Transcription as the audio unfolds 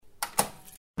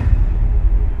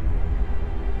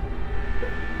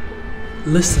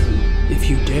Listen,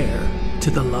 if you dare, to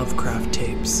the Lovecraft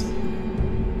tapes.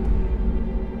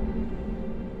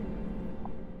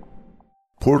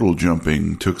 Portal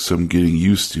jumping took some getting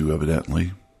used to,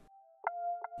 evidently.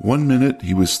 1 minute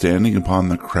he was standing upon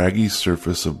the craggy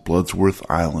surface of Bloodsworth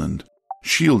Island,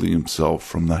 shielding himself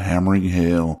from the hammering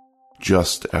hail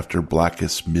just after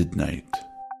blackest midnight.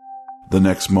 The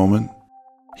next moment,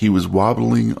 he was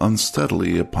wobbling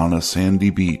unsteadily upon a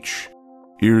sandy beach,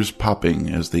 ears popping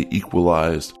as they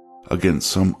equalized against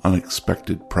some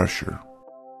unexpected pressure.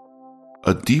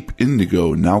 A deep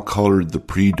indigo now colored the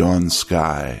pre-dawn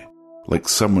sky, like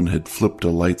someone had flipped a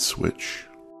light switch.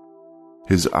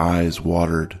 His eyes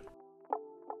watered.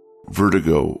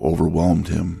 Vertigo overwhelmed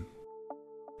him.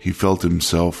 He felt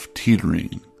himself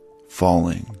teetering,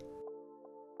 falling.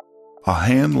 A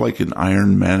hand like an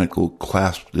iron manacle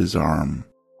clasped his arm,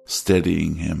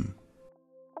 steadying him.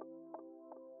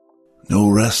 "No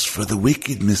rest for the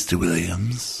wicked, Mr.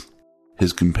 Williams,"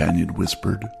 his companion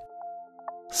whispered.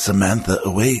 "Samantha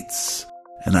awaits,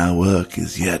 and our work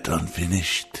is yet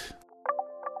unfinished."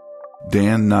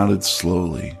 Dan nodded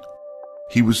slowly.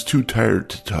 He was too tired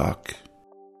to talk.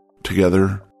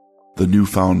 Together, the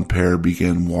newfound pair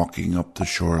began walking up the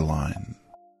shoreline.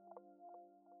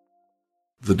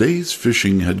 The day's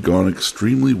fishing had gone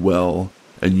extremely well,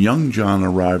 and young John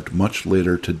arrived much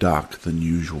later to dock than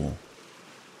usual.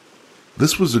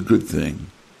 This was a good thing.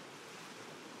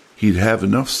 He'd have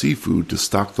enough seafood to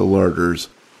stock the larders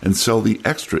and sell the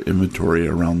extra inventory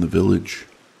around the village.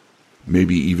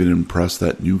 Maybe even impress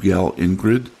that new gal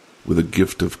Ingrid with a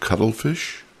gift of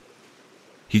cuttlefish?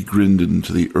 He grinned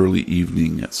into the early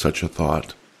evening at such a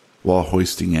thought, while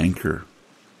hoisting anchor.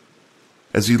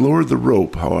 As he lowered the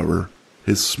rope, however,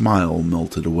 his smile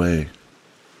melted away.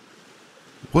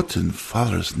 "What in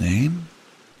father's name?"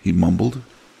 he mumbled.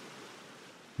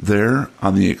 There,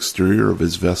 on the exterior of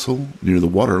his vessel, near the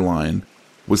waterline,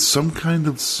 was some kind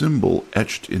of symbol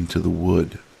etched into the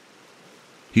wood.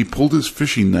 He pulled his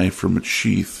fishing knife from its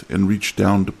sheath and reached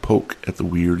down to poke at the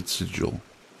weird sigil.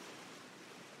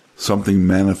 Something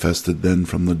manifested then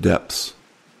from the depths,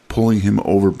 pulling him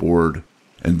overboard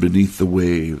and beneath the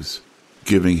waves,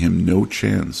 giving him no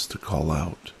chance to call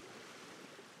out.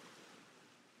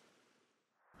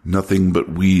 Nothing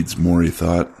but weeds, Maury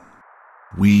thought.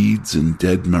 Weeds and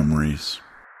dead memories.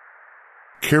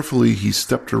 Carefully he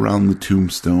stepped around the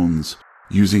tombstones,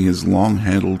 using his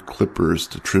long-handled clippers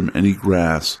to trim any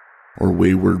grass or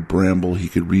wayward bramble he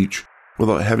could reach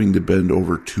without having to bend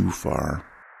over too far.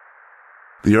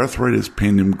 The arthritis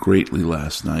pained him greatly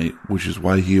last night, which is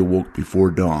why he awoke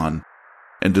before dawn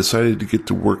and decided to get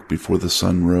to work before the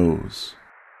sun rose.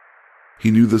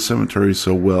 He knew the cemetery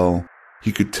so well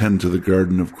he could tend to the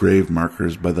garden of grave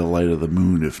markers by the light of the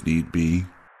moon if need be.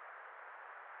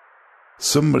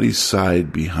 Somebody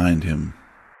sighed behind him.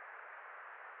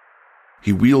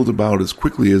 He wheeled about as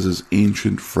quickly as his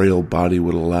ancient, frail body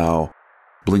would allow,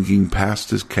 blinking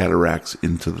past his cataracts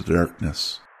into the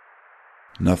darkness.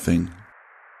 Nothing.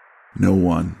 No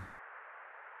one.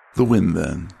 The wind,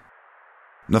 then.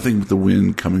 Nothing but the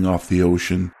wind coming off the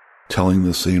ocean, telling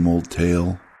the same old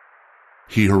tale.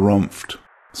 He harumphed,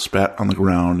 spat on the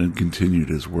ground, and continued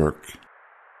his work.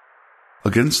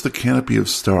 Against the canopy of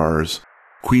stars,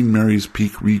 Queen Mary's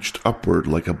Peak reached upward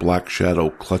like a black shadow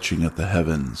clutching at the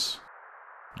heavens.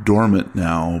 Dormant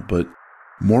now, but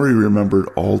Maury remembered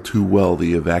all too well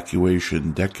the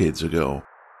evacuation decades ago,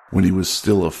 when he was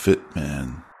still a fit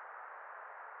man.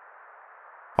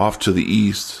 Off to the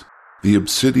east, the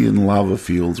obsidian lava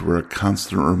fields were a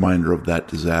constant reminder of that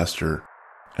disaster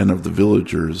and of the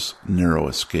villagers' narrow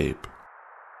escape.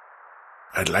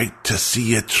 "I'd like to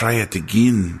see you try it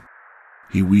again,"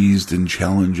 he wheezed in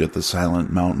challenge at the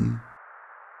silent mountain.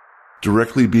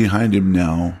 Directly behind him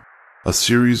now, a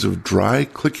series of dry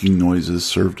clicking noises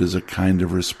served as a kind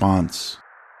of response.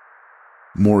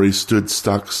 Maury stood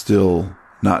stock still,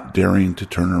 not daring to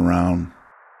turn around.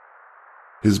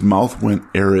 His mouth went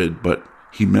arid, but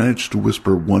he managed to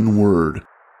whisper one word,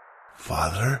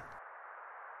 "Father?"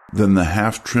 Then the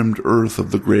half-trimmed earth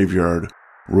of the graveyard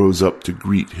rose up to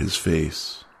greet his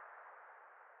face.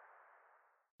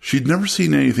 She'd never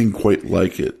seen anything quite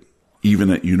like it,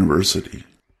 even at university,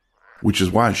 which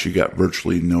is why she got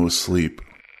virtually no sleep.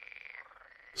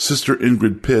 Sister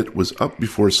Ingrid Pitt was up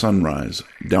before sunrise,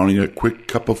 downing a quick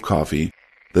cup of coffee,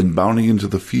 then bounding into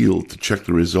the field to check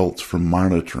the results from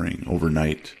monitoring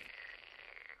overnight.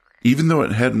 Even though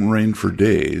it hadn't rained for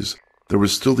days, there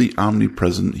was still the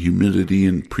omnipresent humidity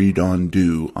and pre-dawn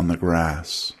dew on the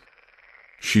grass.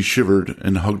 She shivered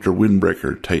and hugged her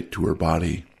windbreaker tight to her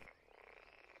body.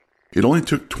 It only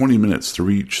took 20 minutes to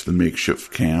reach the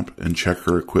makeshift camp and check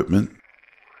her equipment.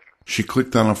 She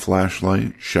clicked on a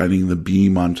flashlight, shining the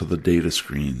beam onto the data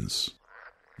screens.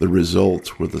 The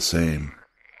results were the same.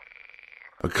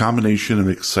 A combination of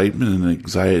excitement and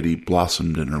anxiety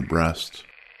blossomed in her breast.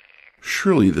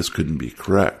 Surely this couldn't be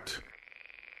correct.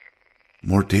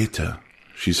 More data,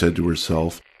 she said to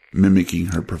herself, mimicking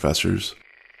her professors.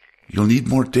 You'll need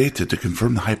more data to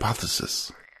confirm the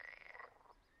hypothesis.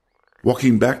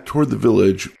 Walking back toward the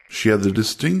village, she had the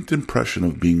distinct impression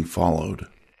of being followed.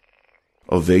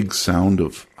 A vague sound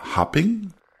of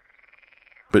hopping?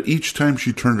 But each time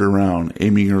she turned around,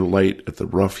 aiming her light at the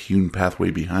rough-hewn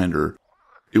pathway behind her,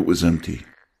 it was empty.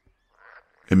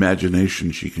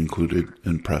 Imagination, she concluded,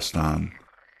 and pressed on.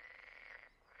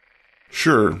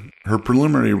 Sure, her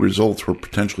preliminary results were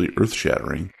potentially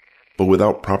earth-shattering, but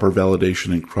without proper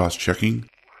validation and cross-checking,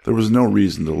 there was no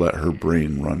reason to let her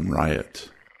brain run riot.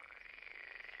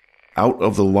 Out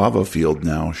of the lava field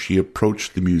now, she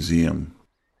approached the museum.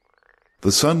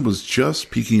 The sun was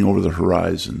just peeking over the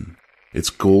horizon,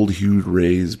 its gold-hued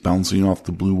rays bouncing off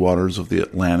the blue waters of the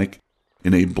Atlantic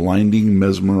in a blinding,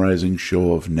 mesmerizing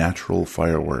show of natural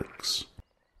fireworks.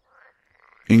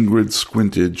 Ingrid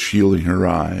squinted, shielding her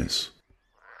eyes,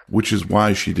 which is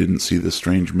why she didn't see the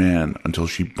strange man until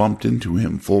she bumped into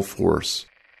him full force,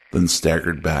 then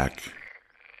staggered back.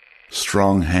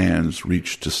 Strong hands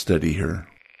reached to steady her.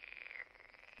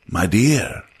 "My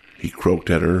dear," he croaked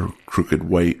at her, crooked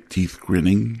white teeth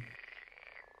grinning.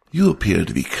 "You appear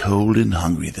to be cold and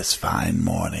hungry this fine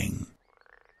morning.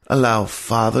 Allow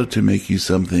Father to make you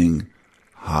something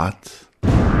hot."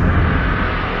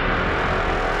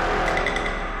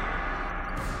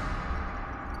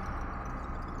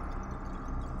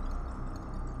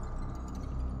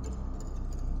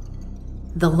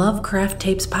 The Lovecraft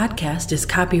Tapes podcast is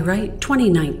copyright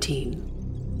 2019.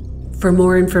 For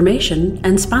more information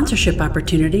and sponsorship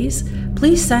opportunities,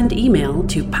 please send email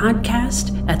to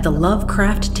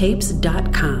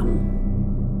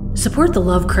podcast@thelovecrafttapes.com. Support the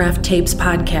Lovecraft Tapes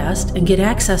podcast and get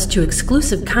access to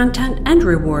exclusive content and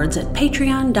rewards at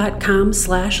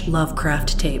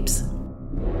patreon.com/lovecrafttapes.